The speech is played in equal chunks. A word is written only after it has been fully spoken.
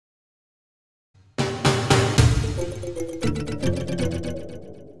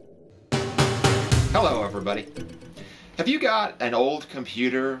Hello everybody. Have you got an old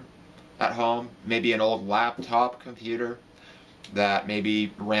computer at home? Maybe an old laptop computer that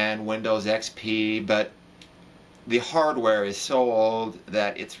maybe ran Windows XP, but the hardware is so old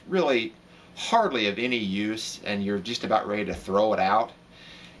that it's really hardly of any use and you're just about ready to throw it out?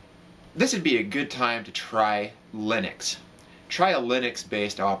 This would be a good time to try Linux. Try a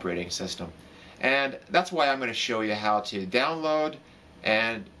Linux-based operating system. And that's why I'm going to show you how to download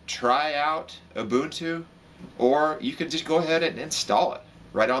and try out Ubuntu, or you can just go ahead and install it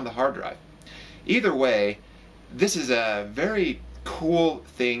right on the hard drive. Either way, this is a very cool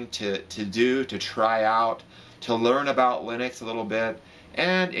thing to do, to try out, to learn about Linux a little bit,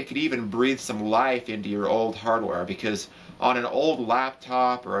 and it could even breathe some life into your old hardware, because on an old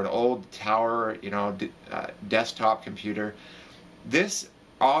laptop or an old tower, desktop computer, this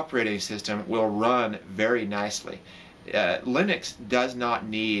operating system will run very nicely. Linux does not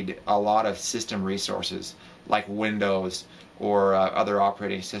need a lot of system resources like Windows or other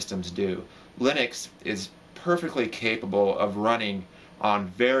operating systems do. Linux is perfectly capable of running on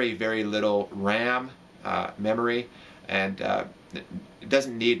very, very little RAM memory, and it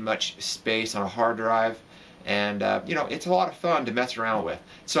doesn't need much space on a hard drive, and it's a lot of fun to mess around with.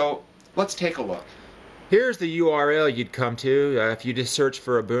 So let's take a look. Here's the URL you'd come to. If you just search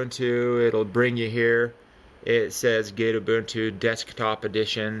for Ubuntu, it'll bring you here. It says Get Ubuntu Desktop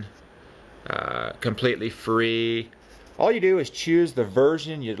Edition, completely free. All you do is choose the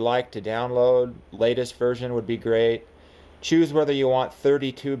version you'd like to download. Latest version would be great. Choose whether you want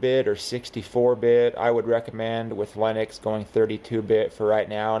 32-bit or 64-bit. I would recommend with Linux going 32-bit for right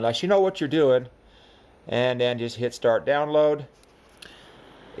now, unless you know what you're doing. And then just hit Start Download.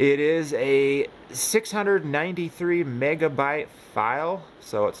 It is a 693 megabyte file,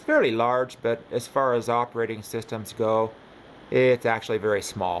 so it's fairly large, but as far as operating systems go, it's actually very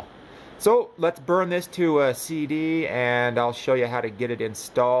small. So let's burn this to a CD, and I'll show you how to get it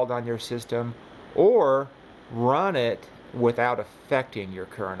installed on your system or run it without affecting your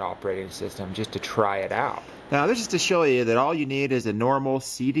current operating system, just to try it out. Now this is to show you that all you need is a normal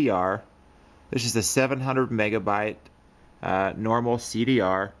CDR. This is a 700 megabyte normal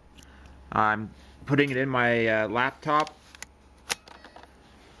CDR. I'm putting it in my laptop,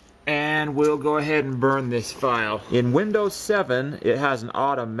 and we'll go ahead and burn this file. In Windows 7 it has an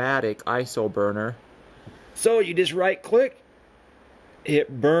automatic ISO burner, so you just right click,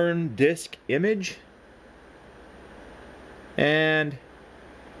 hit burn disk image, and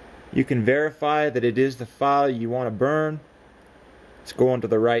you can verify that it is the file you want to burn. Let's go onto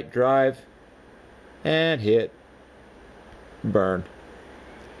the right drive and hit burn.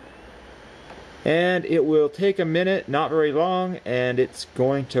 And it will take a minute, not very long, and it's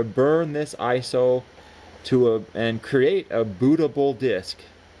going to burn this ISO and create a bootable disk.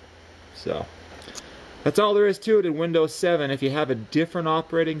 So that's all there is to it in Windows 7. If you have a different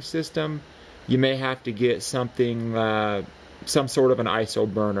operating system, you may have to get something, some sort of an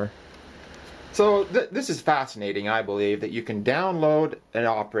ISO burner. So this is fascinating, I believe, that you can download an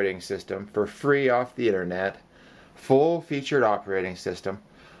operating system for free off the internet, full-featured operating system,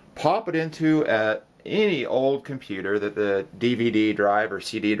 pop it into any old computer that the DVD drive or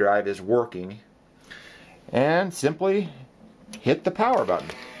CD drive is working, and simply hit the power button.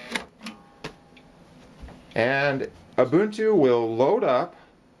 And Ubuntu will load up,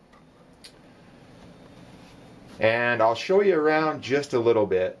 and I'll show you around just a little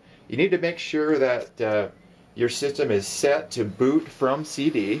bit. You need to make sure that your system is set to boot from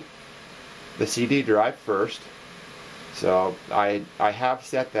CD, the CD drive first. So I have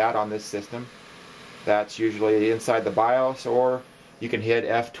set that on this system. That's usually inside the BIOS, or you can hit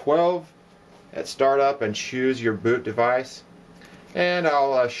F12 at startup and choose your boot device. And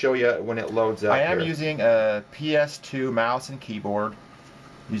I'll show you when it loads up. I am using a PS2 mouse and keyboard,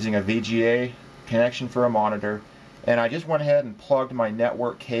 using a VGA connection for a monitor. And I just went ahead and plugged my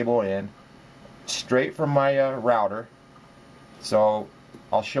network cable in straight from my router. So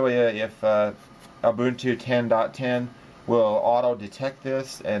I'll show you if Ubuntu 10.10 will auto detect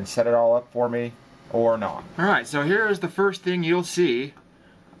this and set it all up for me or not. Alright, so here's the first thing you'll see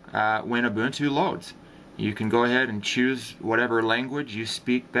when Ubuntu loads. You can go ahead and choose whatever language you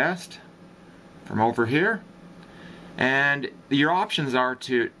speak best from over here. And your options are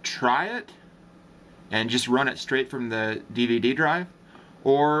to try it and just run it straight from the DVD drive,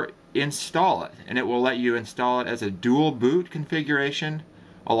 or install it, and it will let you install it as a dual boot configuration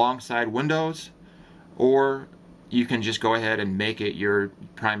alongside Windows, or you can just go ahead and make it your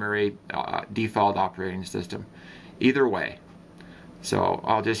primary default operating system. Either way. So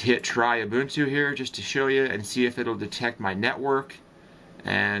I'll just hit try Ubuntu here just to show you and see if it'll detect my network,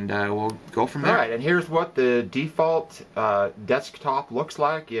 and we'll go from there. Alright, and here's what the default desktop looks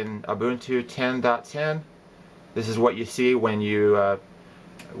like in Ubuntu 10.10. This is what you see when you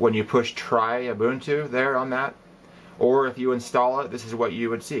push try Ubuntu there on that. Or if you install it, this is what you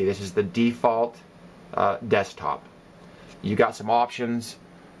would see. This is the default desktop. You got some options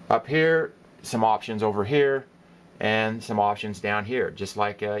up here, some options over here, and some options down here, just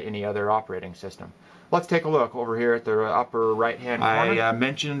like any other operating system. Let's take a look over here at the upper right hand corner. I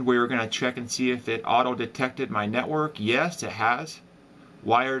mentioned we were going to check and see if it auto-detected my network. Yes, it has.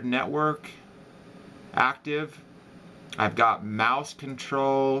 Wired network, active. I've got mouse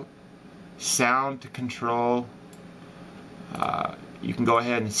control, sound control. You can go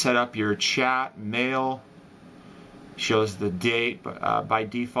ahead and set up your chat, mail. Shows the date by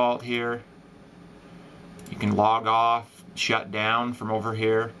default here. You can log off, shut down from over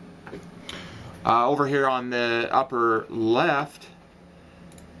here. Over here on the upper left,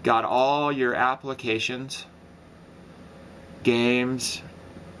 got all your applications, games,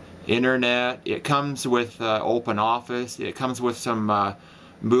 internet. It comes with Open Office. It comes with some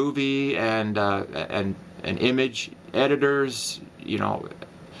movie and image editors, you know,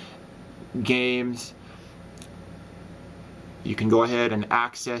 games. You can go ahead and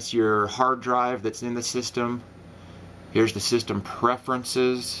access your hard drive that's in the system. Here's the system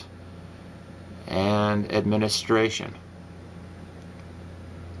preferences and administration.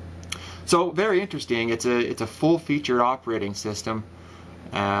 So very interesting. It's a full-featured operating system.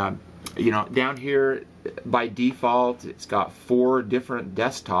 You know, down here by default, it's got 4 different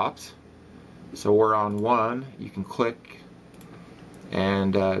desktops. So we're on one. You can click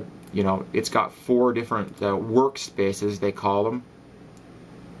and you know, it's got 4 different workspaces, they call them.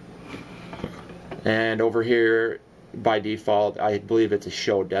 And over here, by default, I believe it's a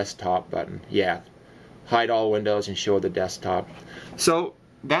show desktop button. Yeah, hide all windows and show the desktop. So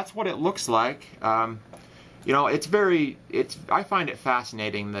that's what it looks like. You know, I find it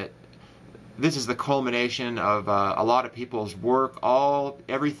fascinating that this is the culmination of a lot of people's work.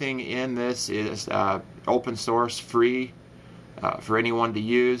 Everything in this is open source, free for anyone to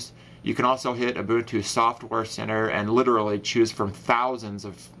use. You can also hit Ubuntu Software Center and literally choose from thousands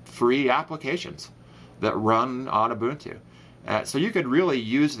of free applications that run on Ubuntu. So you could really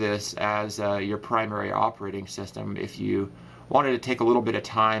use this as your primary operating system if you wanted to take a little bit of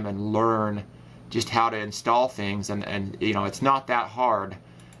time and learn just how to install things. And you know, it's not that hard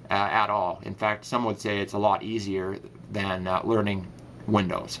at all. In fact, some would say it's a lot easier than learning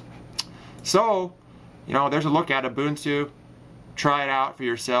Windows. So, you know, there's a look at Ubuntu. Try it out for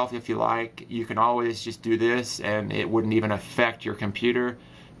yourself if you like. You can always just do this and it wouldn't even affect your computer.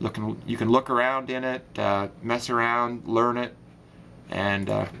 You can look around in it, mess around, learn it,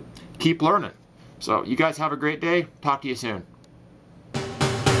 and keep learning. So you guys have a great day. Talk to you soon.